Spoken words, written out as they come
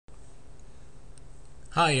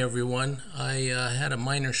Hi everyone. I had a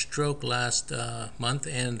minor stroke last month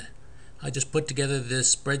and I just put together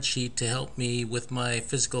this spreadsheet to help me with my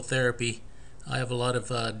physical therapy. I have a lot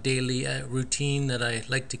of daily routine that I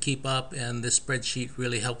like to keep up, and this spreadsheet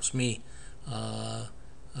really helps me uh,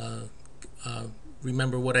 uh, uh,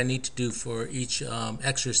 remember what I need to do for each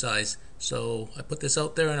exercise. So I put this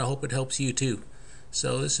out there and I hope it helps you too.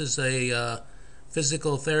 So this is a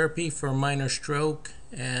physical therapy for minor stroke,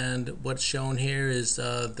 and what's shown here is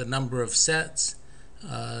the number of sets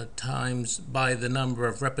times by the number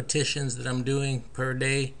of repetitions that I'm doing per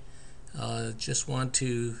day. Just want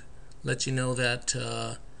to let you know that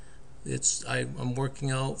I'm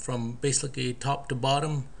working out from basically top to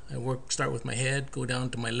bottom. Start with my head, go down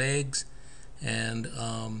to my legs, and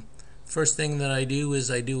first thing that I do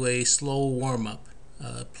is I do a slow warm up.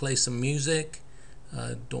 Play some music.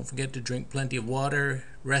 Don't forget to drink plenty of water,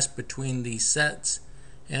 rest between the sets,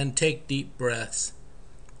 and take deep breaths.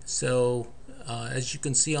 So as you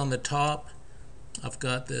can see on the top, I've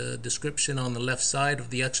got the description on the left side of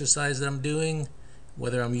the exercise that I'm doing,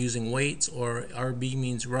 whether I'm using weights or RB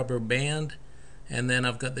means rubber band, and then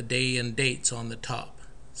I've got the day and dates on the top.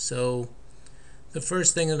 So the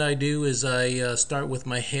first thing that I do is I start with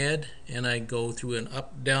my head and I go through an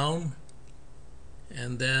up down,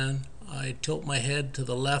 and then I tilt my head to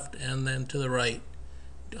the left and then to the right.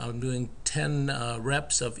 I'm doing 10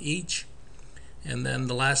 reps of each, and then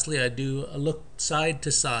lastly I do a look side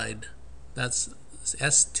to side. That's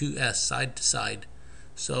S to S, side to side.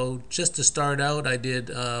 So just to start out, I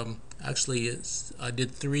did I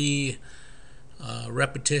did 3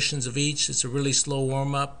 repetitions of each. It's a really slow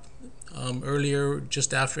warm up. Earlier,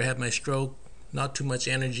 just after I had my stroke, not too much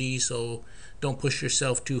energy, so don't push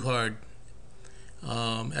yourself too hard.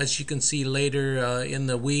 As you can see later in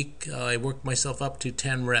the week, I worked myself up to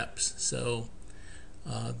 10 reps. So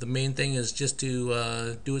the main thing is just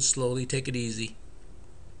to do it slowly, take it easy.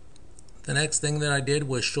 The next thing that I did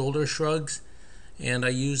was shoulder shrugs, and I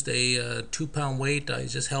used a 2-pound weight. I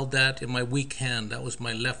just held that in my weak hand. That was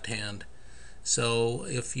my left hand. So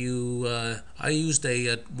if you, I used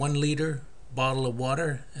a 1-liter bottle of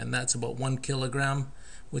water, and that's about 1 kilogram,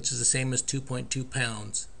 which is the same as 2.2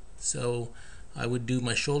 pounds. So I would do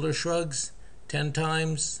my shoulder shrugs 10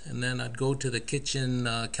 times, and then I'd go to the kitchen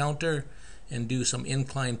counter and do some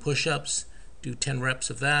incline push-ups, do 10 reps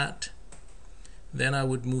of that. Then I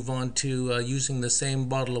would move on to using the same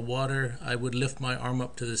bottle of water. I would lift my arm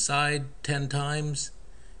up to the side 10 times,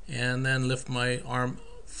 and then lift my arm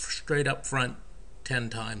straight up front 10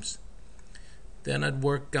 times. Then I'd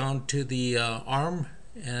work down to the arm,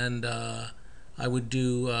 and I would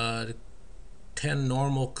do 10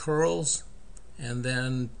 normal curls, and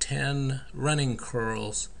then 10 running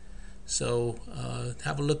curls. So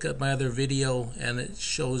have a look at my other video, and it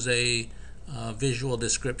shows a visual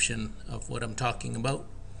description of what I'm talking about.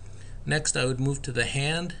 Next, I would move to the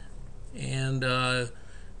hand and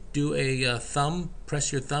do a thumb,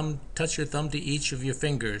 press your thumb, touch your thumb to each of your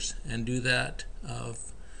fingers, and do that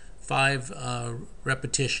 5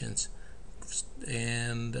 repetitions.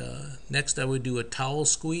 And next I would do a towel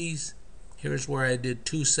squeeze. Here's where I did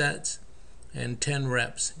 2 sets and 10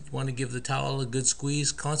 reps. You want to give the towel a good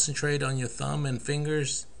squeeze. Concentrate on your thumb and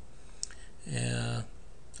fingers.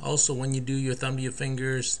 Also, when you do your thumb to your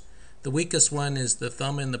fingers, the weakest one is the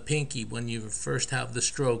thumb and the pinky when you first have the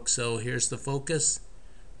stroke. So here's the focus,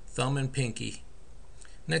 thumb and pinky.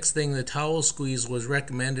 Next thing, the towel squeeze was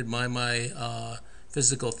recommended by my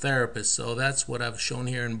physical therapist. So that's what I've shown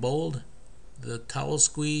here in bold. The towel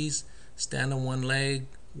squeeze, stand on one leg,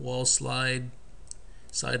 wall slide,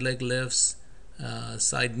 side leg lifts,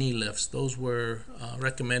 side knee lifts. Those were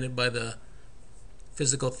recommended by the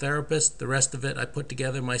physical therapist. The rest of it I put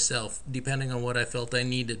together myself, depending on what I felt I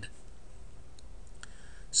needed.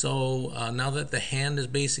 So now that the hand is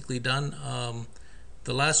basically done,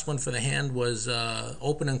 the last one for the hand was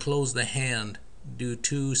open and close the hand. Do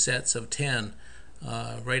 2 sets of 10.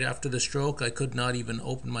 Right after the stroke, I could not even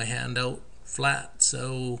open my hand out flat.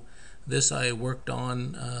 So this I worked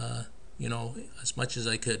on, as much as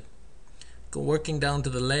I could. Working down to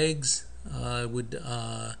the legs, I would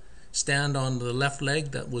stand on the left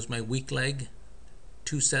leg. That was my weak leg.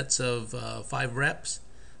 2 sets of 5 reps.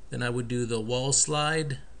 Then I would do the wall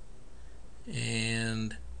slide,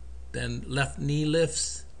 and then left knee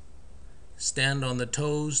lifts. Stand on the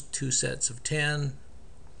toes, 2 sets of 10.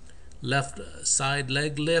 Left side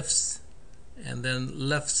leg lifts, and then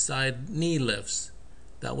left side knee lifts.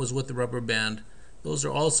 That was with the rubber band. Those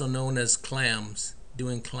are also known as clams,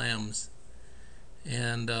 doing clams.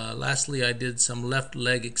 And lastly, I did some left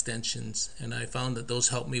leg extensions, and I found that those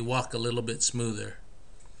helped me walk a little bit smoother.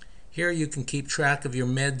 Here you can keep track of your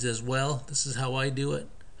meds as well. This is how I do it.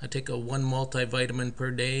 I take a 1 multivitamin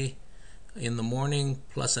per day in the morning,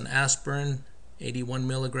 plus an aspirin, 81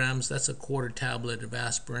 milligrams. That's a quarter tablet of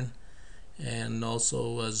aspirin. And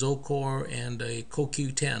also a Zocor and a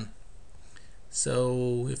CoQ10.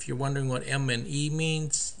 So if you're wondering what M and E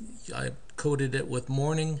means, I coded it with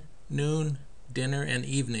morning, noon, dinner, and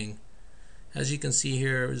evening. As you can see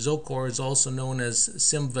here, Zocor is also known as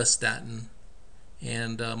Simvastatin.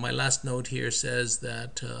 And my last note here says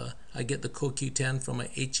that I get the CoQ10 from a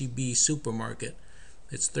HEB supermarket.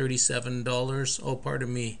 It's $37. Oh,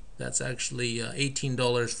 pardon me. That's actually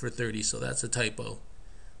 $18 for 30, so that's a typo.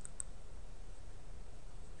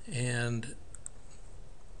 And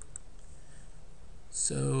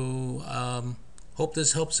so hope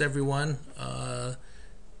this helps everyone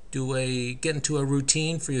get into a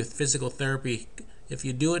routine for your physical therapy. If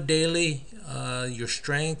you do it daily, your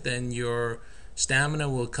strength and your stamina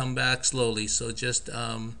will come back slowly. So just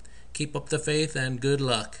keep up the faith and good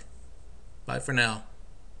luck. Bye for now.